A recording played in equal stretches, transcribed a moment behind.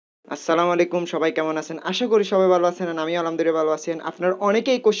আসসালামু আলাইকুম, সবাই কেমন আছেন? আশা করি সবাই ভালো আছেন আর আমিও আলহামদুলিল্লাহ ভালো আছি। আপনারা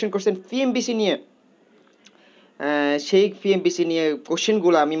অনেকেই কোয়েশ্চেন করছেন পিএমবিসি নিয়ে। সেই পিএমবিসি নিয়ে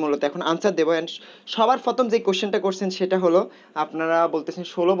কোয়েশ্চেনগুলো আমি মূলত এখন আনসার দেবো। অ্যান্ড সবার প্রথম যে কোয়েশ্চেনটা করছেন সেটা হলো, আপনারা বলতেছেন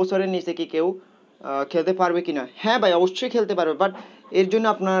 16 বছরের নিচে কি কেউ খেলতে পারবে কিনা? হ্যাঁ ভাই, অবশ্যই খেলতে পারবে, বাট এর জন্য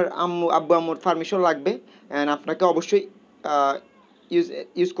আপনার আব্বু আম্মুর পারমিশন লাগবে। অ্যান্ড আপনাকে অবশ্যই ইউজ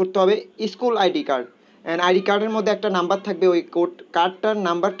ইউজ করতে হবে school ID card. And ID কার্ডের মধ্যে একটা নাম্বার থাকবে, ওই কার্ডটার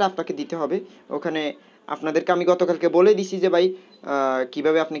নাম্বারটা আপনাকে দিতে হবে। ওখানে আপনাদেরকে আমি গতকালকে বলে দিছি যে ভাই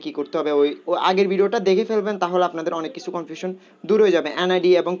কিভাবে আপনি কি করতে হবে, ওই আগের ভিডিওটা দেখে ফেলবেন, তাহলে আপনাদের অনেক কিছু কনফিউশন দূর হয়ে যাবে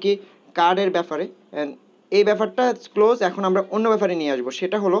এনআইডি এবং কি কার্ডের ব্যাপারে। অ্যান্ড এই ব্যাপারটা ক্লোজ। এখন আমরা অন্য ব্যাপারে নিয়ে আসবো,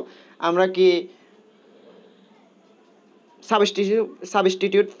 সেটা হলো আমরা কি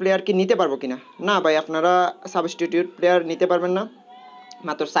সাবস্টিটিউট প্লেয়ার কি নিতে পারবো কিনা? না ভাই, আপনারা সাবস্টিটিউট প্লেয়ার নিতে পারবেন না।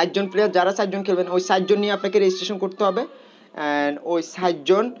 মাত্র 60 জন প্লেয়ার, যারা 60 জন খেলবেন ওই 60 জন নিয়ে আপনাকে রেজিস্ট্রেশন করতে হবে। অ্যান্ড ওই 60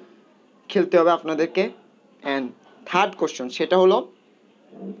 জন খেলতে হবে আপনাদেরকে। অ্যান্ড থার্ড কোশ্চেন সেটা হলো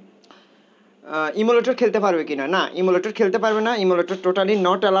ইমুলেটর খেলতে পারবে কিনা? না, ইমুলেটর খেলতে পারবে না। Emulator totally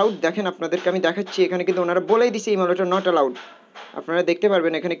not allowed. দেখেন আপনাদেরকে আমি দেখাচ্ছি, এখানে কিন্তু ওনারা বলেই দিছে ইমুলেটর নট অ্যালাউড। আপনারা দেখতে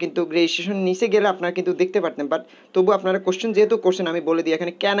পারবেন এখানে কিন্তু রেজিস্ট্রেশন নিচে গেলে আপনারা কিন্তু দেখতে পারতেন, বাট তবু আপনারা কোশ্চেন যেহেতু কোশ্চেন আমি বলে দিই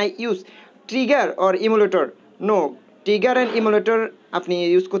এখানে, can I use trigger or emulator? No, trigger and emulator আপনি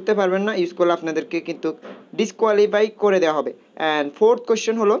ইউজ করতে পারবেন না। ইউজ করলে আপনাদেরকে কিন্তু ডিসকোয়ালিফাই করে দেওয়া হবে। অ্যান্ড ফোর্থ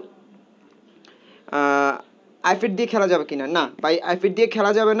কোশ্চেন হলো আইফিড দিয়ে খেলা যাবে কিনা? না ভাই, আইফিড দিয়ে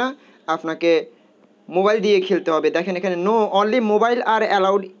খেলা যাবে না, আপনাকে মোবাইল দিয়ে খেলতে হবে। দেখেন এখানে no only mobile R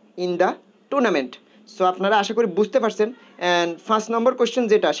allowed in the tournament. So আপনারা আশা করি বুঝতে পারছেন। অ্যান্ড ফার্স্ট নম্বর কোয়েশ্চেন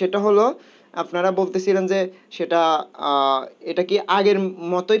যেটা, সেটা হলো আপনারা বলতেছিলেন যে সেটা এটা কি আগের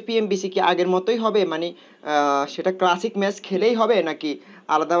মতোই, পিএমবিসি কি আগের মতোই হবে, মানে সেটা ক্লাসিক ম্যাচ খেলেই হবে নাকি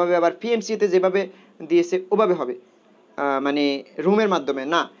আলাদাভাবে আবার পিএমসিতে যেভাবে দিয়েছে ওভাবে হবে, মানে রুমের মাধ্যমে?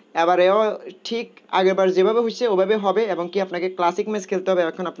 না, এবারেও ঠিক আগেরবার যেভাবে হয়েছে ওভাবে হবে, এবং কি আপনাকে ক্লাসিক ম্যাচ খেলতে হবে।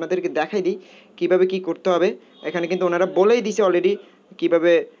 এখন আপনাদেরকে দেখাই দিই কীভাবে কী করতে হবে। এখানে কিন্তু ওনারা বলেই দিছে অলরেডি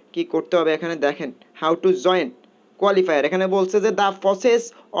কীভাবে কী করতে হবে। এখানে দেখেন হাউ টু জয়েন কোয়ালিফায়ার। এখানে বলছে যে the process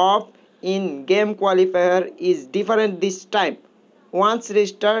of in game qualifier is different this time. Once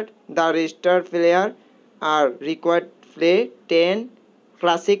registered the registered player R required play 10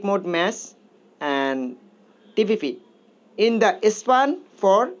 classic mode match and TPP in the span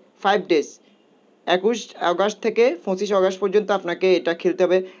for 5 days। 21 August থেকে 25 August পর্যন্ত আপনাকে এটা খেলতে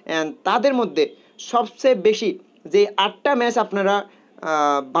হবে। And তাদের মধ্যে সবচেয়ে বেশি যে 8টা ম্যাচ আপনারা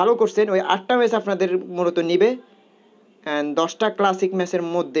ভালো করছেন, ওই 8টা ম্যাচ আপনাদের মূলত নিবে। অ্যান্ড 10টা ক্লাসিক ম্যাচের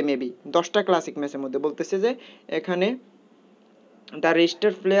মধ্যে, মেবি 10টা ক্লাসিক ম্যাচের মধ্যে বলতেছে যে এখানে the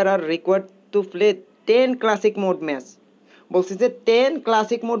registered player R required to play 10 classic mode match. বলছে যে 10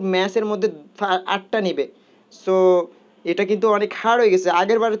 ক্লাসিক মোড ম্যাচের মধ্যে 8টা নিবে। সো এটা কিন্তু অনেক হার্ড হয়ে গেছে,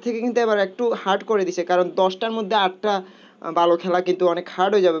 আগের বারের থেকে কিন্তু এবার একটু হার্ড করে দিছে, কারণ 10টার মধ্যে 8টা ভালো খেলা কিন্তু অনেক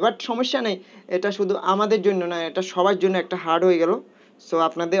হার্ড হয়ে যাবে। বাট সমস্যা নেই, এটা শুধু আমাদের জন্য না, এটা সবার জন্য একটা হার্ড হয়ে গেল। সো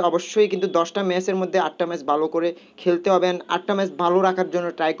আপনাদের অবশ্যই কিন্তু 10টা ম্যাচের মধ্যে 8টা ম্যাচ ভালো করে খেলতে হবে, 8টা ম্যাচ ভালো রাখার জন্য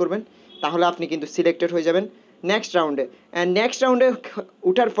ট্রাই করবেন, তাহলে আপনি কিন্তু সিলেক্টেড হয়ে যাবেন নেক্সট রাউন্ডে। অ্যান্ড নেক্সট রাউন্ডে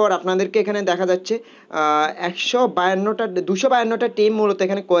উঠার পর আপনাদেরকে এখানে দেখা যাচ্ছে 252টা টিম মূলত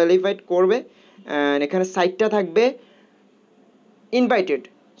এখানে কোয়ালিফাইড করবে। অ্যান্ড এখানে 60টা থাকবে ইনভাইটেড।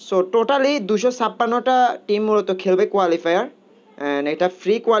 সো টোটালি 256টা টিম মূলত খেলবে কোয়ালিফায়ার। অ্যান্ড এটা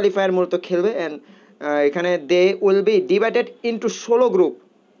ফ্রি কোয়ালিফায়ার মূলত খেলবে। অ্যান্ড এখানে they will be divided into 16 group,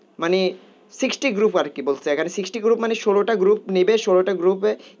 মানে 60 গ্রুপ আর কি বলছে এখানে। 60 গ্রুপ মানে 16টা গ্রুপ নেবে, 16টা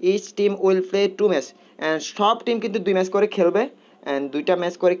গ্রুপে each team will play 2 match. And সব টিম কিন্তু 2 ম্যাচ করে খেলবে। অ্যান্ড 2টা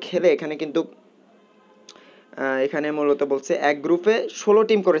ম্যাচ করে খেলে এখানে কিন্তু এখানে মূলত বলছে এক গ্রুপে 16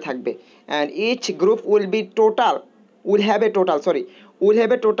 টিম করে থাকবে। And each group will have a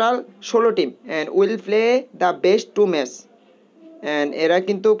total 16 team and will play the best 2 match. And এরা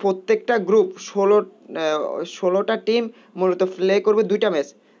কিন্তু প্রত্যেকটা গ্রুপ 16টা টিম মূলত প্লে করবে 2টা ম্যাচ,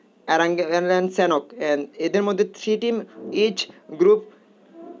 অ্যারাঙ্গেল স্যানক। অ্যান্ড এদের মধ্যে 3 team each group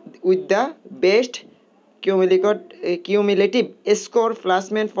with the best cumulative score,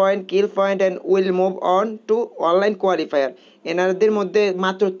 placement point, kill point and will move on to online qualifier। এনাদের মধ্যে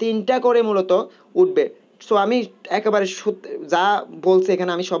মাত্র 3টা করে মূলত উঠবে। সো আমি একেবারে যা বলছে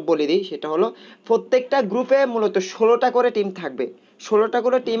এখানে আমি সব বলে দিই, সেটা হলো প্রত্যেকটা গ্রুপে মূলত 16টা করে টিম থাকবে। 16টা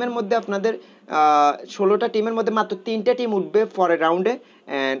করে টিমের মধ্যে আপনাদের 16টা টিমের মধ্যে মাত্র 3টে টিম উঠবে পরের রাউন্ডে।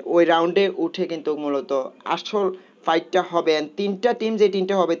 অ্যান্ড ওই রাউন্ডে উঠে কিন্তু মূলত আসল ফাইটটা হবে। অ্যান্ড 3টা টিম যে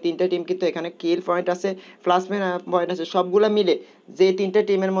 3টা হবে, 3টা টিম কিন্তু এখানে কিল পয়েন্ট আছে, প্লাসমেন্ট পয়েন্ট আছে, সবগুলো মিলে যে 3টা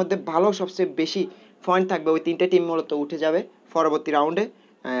টিমের মধ্যে ভালো সবচেয়ে বেশি পয়েন্ট থাকবে ওই 3টে টিম মূলত উঠে যাবে পরবর্তী রাউন্ডে।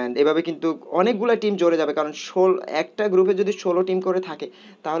 অ্যান্ড এভাবে কিন্তু অনেকগুলো টিম জড়ে যাবে, কারণ একটা গ্রুপে যদি 16 টিম করে থাকে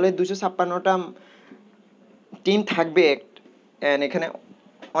তাহলে 256টা টিম থাকবে, অ্যান্ড এখানে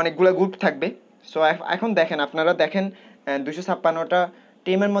অনেকগুলো গ্রুপ থাকবে। সো এখন দেখেন, আপনারা দেখেন 256টা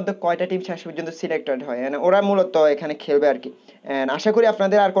টিমের মধ্যে কয়টা টিম শেষ পর্যন্ত সিলেক্টেড হয়, ওরা মূলত এখানে খেলবে আর কি। আশা করি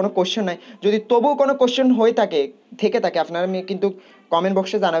আপনাদের আর কোনো কোশ্চেন নাই। যদি তবুও কোনো কোশ্চেন হয়ে থেকে থাকে আপনারা কিন্তু কমেন্ট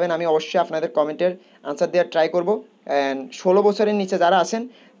বক্সে জানাবেন, আমি অবশ্যই আপনাদের কমেন্টের আনসার দেওয়ার ট্রাই করবো। অ্যান্ড 16 বছরের নিচে যারা আছেন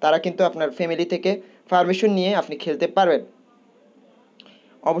তারা কিন্তু আপনার ফ্যামিলি থেকে পারমিশন নিয়ে আপনি খেলতে পারবেন,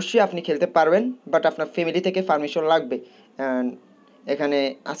 অবশ্যই আপনি খেলতে পারবেন, বাট আপনার ফ্যামিলি থেকে পারমিশন লাগবে। অ্যান্ড এখানে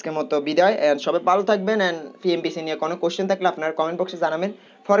আজকের মতো বিদায়, অ্যান্ড সবাই ভালো থাকবেন। অ্যান্ড পিএমবিসি নিয়ে কোনো কোশ্চেন থাকলে আপনারা কমেন্ট বক্সে জানাবেন।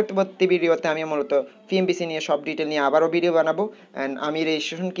 পরবর্তী ভিডিওতে আমি মূলত পিএমবিসি নিয়ে সব ডিটেল নিয়ে আবারও ভিডিও বানাবো। অ্যান্ড আমি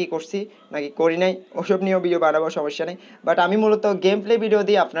রেজিস্ট্রেশন কী করছি নাকি করি নাই ওসব নিয়েও ভিডিও বানাবো, সমস্যা নেই। বাট আমি মূলত গেম প্লে ভিডিও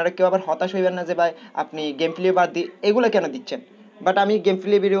দিই, আপনারা কেউ আবার হতাশ হইবেন না যে ভাই আপনি গেম প্লে বাদ দিয়ে এগুলো কেন দিচ্ছেন। বাট আমি গেম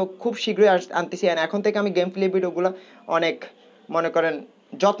প্লে ভিডিও খুব শীঘ্রই আনতেছি, অ্যান্ড এখন থেকে আমি গেম প্লে ভিডিওগুলো অনেক মনে করেন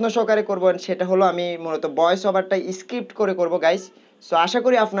যত্ন সহকারে করবো। সেটা হলো আমি মূলত ভয়েস ওভারটা স্ক্রিপ্ট করে করবো গাইস। সো আশা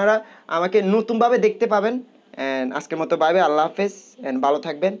করি আপনারা আমাকে নতুনভাবে দেখতে পাবেন। অ্যান্ড আজকের মতো বাই বাই, আল্লাহ হাফেজ, অ্যান্ড ভালো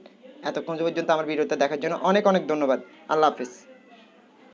থাকবেন। এতক্ষণ পর্যন্ত আমার ভিডিওতে দেখার জন্য অনেক অনেক ধন্যবাদ। আল্লাহ হাফেজ।